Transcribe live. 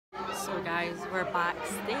So guys, we're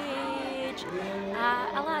backstage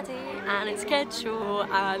at Aladdin and it's kid show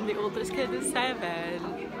and the oldest kid is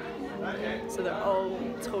 7. So they're all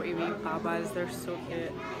totally wee babas, they're so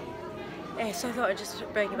cute. So I thought I'd just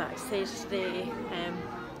bring you backstage today.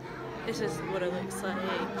 This is what it looks like.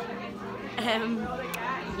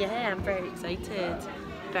 Yeah, I'm very excited.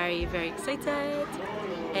 Very, very excited.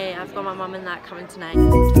 I've got my mum and that coming tonight.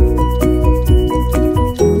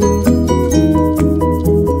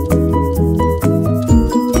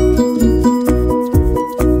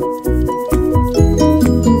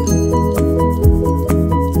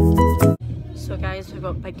 So guys, we've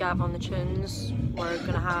got Big Gav on the tunes. We're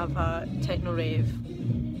gonna have a techno rave.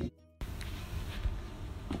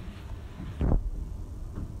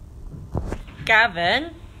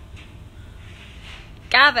 Gavin?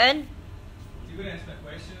 Gavin? You gonna ask me a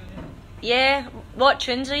question? Yeah, what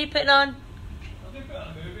tunes are you putting on? Have you put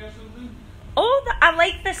on a movie or something? Oh, I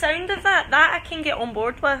like the sound of that. That I can get on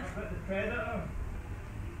board with. I've got the Predator.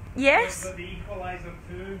 Yes. I've got the Equalizer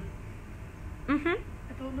 2. I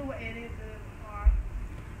don't know what any of them are.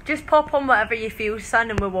 Just pop on whatever you feel,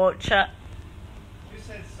 son, and we'll watch it. Who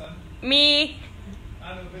said son? Me.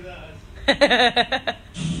 I know who that is.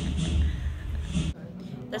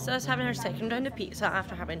 This is having her second round of pizza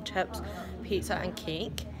after having chips, pizza and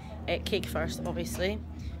cake. Cake first, obviously.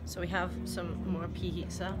 So we have some more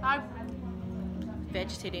pizza.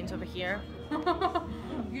 Vegetarians over here.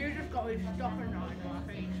 You just got me stuffing that in my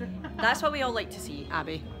face. That's what we all like to see,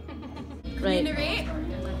 Abby. Right.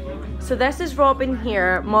 So this is Robin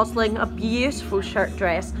here modelling a beautiful shirt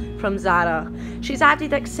dress from Zara. She's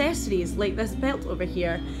added accessories like this belt over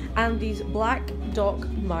here and these black Doc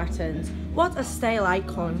Martens. What a style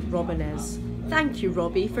icon Robin is. Thank you,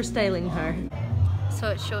 Robbie, for styling her. So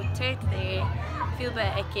it's show 2 today. Feel a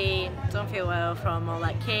bit icky, don't feel well from all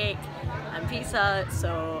that cake and pizza,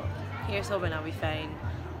 so here's hoping I'll be fine.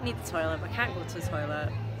 Need the toilet, but I can't go to the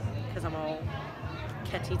toilet because I'm all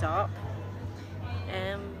kitted up.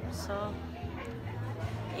 So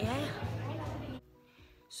yeah.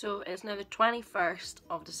 So it's now the 21st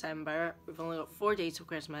of December. We've only got 4 days till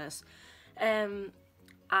Christmas. I'm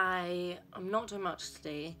not doing much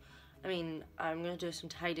today. I mean, I'm gonna do some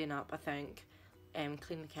tidying up, I think.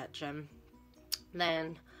 Clean the kitchen.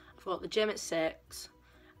 Then I've got the gym at 6,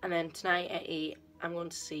 and then tonight at 8 I'm going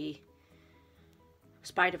to see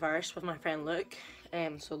Spider-Verse with my friend Luke.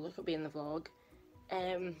 So Luke will be in the vlog.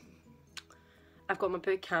 I've got my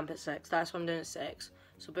boot camp at 6. That's what I'm doing at 6.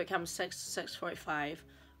 So boot camp is 6 to 6:45.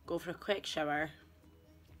 Go for a quick shower,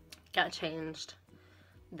 get changed,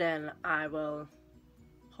 then I will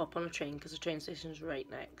hop on a train because the train station is right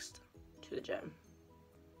next to the gym.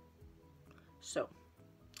 So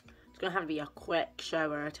it's gonna have to be a quick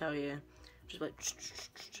shower, I tell you. Just like,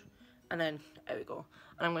 and then out we go.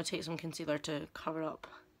 And I'm gonna take some concealer to cover up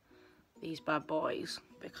these bad boys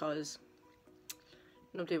because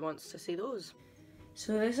nobody wants to see those.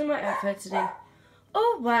 So this is my outfit today.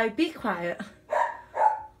 Oh wow, be quiet.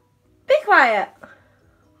 Be quiet.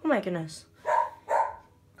 Oh my goodness.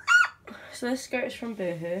 So this skirt is from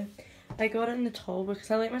Boohoo. I got it in the tall because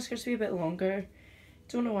I like my skirts to be a bit longer.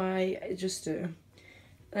 Don't know why, I just do.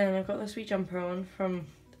 And I've got this wee jumper on from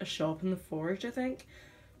a shop in the Forge, I think.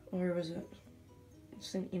 Or was it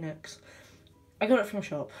St. Enoch's? I got it from a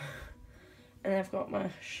shop. And I've got my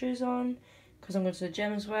shoes on because I'm going to the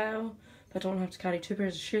gym as well. But I don't have to carry 2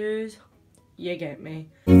 pairs of shoes. You get me.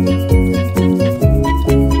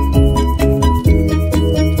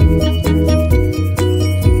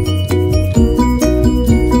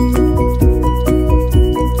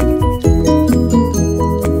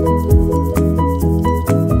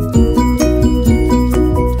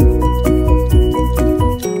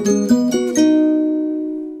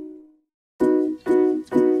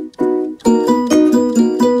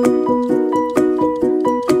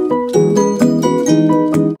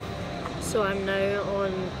 So I'm now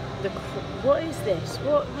on the, what is this?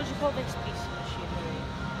 What do you call this piece of machinery?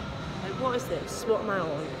 Like, what is this? What am I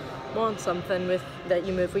on? I'm on something with that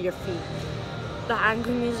you move with your feet. The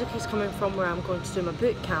angry music is coming from where I'm going to do my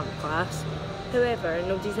boot camp class. However,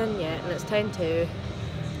 nobody's in yet and it's 10 to,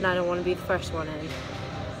 and I don't want to be the first one in.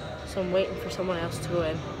 So I'm waiting for someone else to go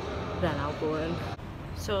in, then I'll go in.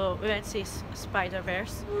 So we went to see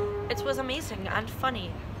Spider-Verse. It was amazing and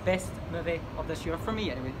funny. Best movie of this year for me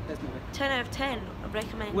anyway, this movie. 10 out of 10, I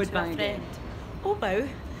recommend Would to buy a again. friend. Oh wow,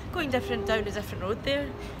 going down a different road there.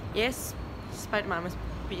 Yes, Spider-Man was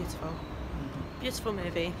beautiful. Beautiful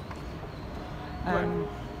movie.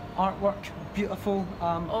 Artwork, beautiful.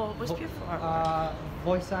 Oh, it was beautiful artwork.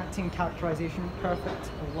 Voice acting, characterization, perfect.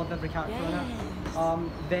 I love every character in it.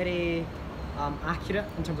 Very accurate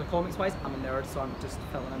in terms of comics wise. I'm a nerd, so I'm just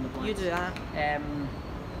filling in the blanks. You do that.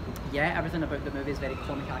 Yeah, everything about the movie is very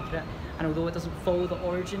comic accurate, and although it doesn't follow the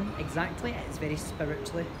origin exactly, it's very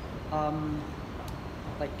spiritually,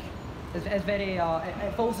 like, it's very,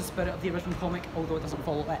 it follows the spirit of the original comic, although it doesn't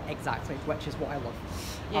follow it exactly, which is what I love.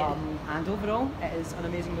 Yeah. And overall, it is an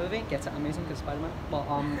amazing movie. Get it, amazing, because Spider-Man. But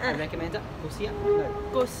I recommend it. Go see it now.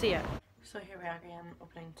 Go see it. So here we are again,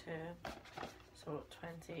 opening 2. So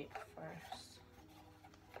 21st.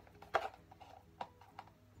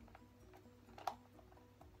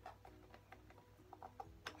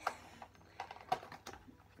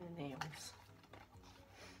 Names.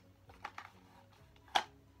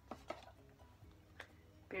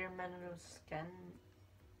 Bare mineral skin.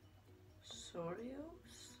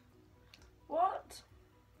 Sorios? What?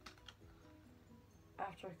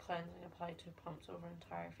 After cleansing, apply 2 pumps over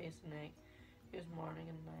entire face and neck. Use morning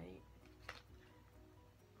and night.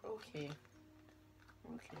 Okay.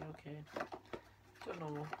 Okay. Don't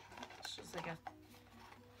know. It's just like a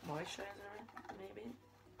moisturizer, maybe?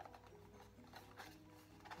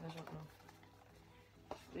 I don't know.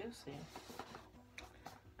 We'll see.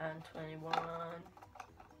 And 21.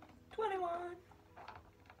 21!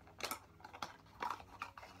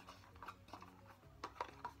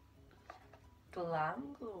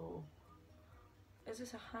 Glam Glow. Is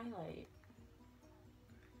this a highlight?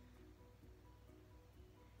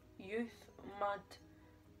 Youth Mud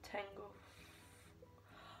Tingle.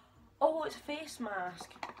 Oh, it's a face mask.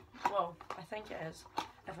 Well, I think it is,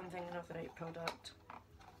 if I'm thinking of the right product.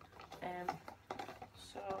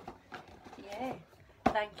 So, yeah.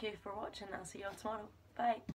 Thank you for watching. I'll see you all tomorrow. Bye.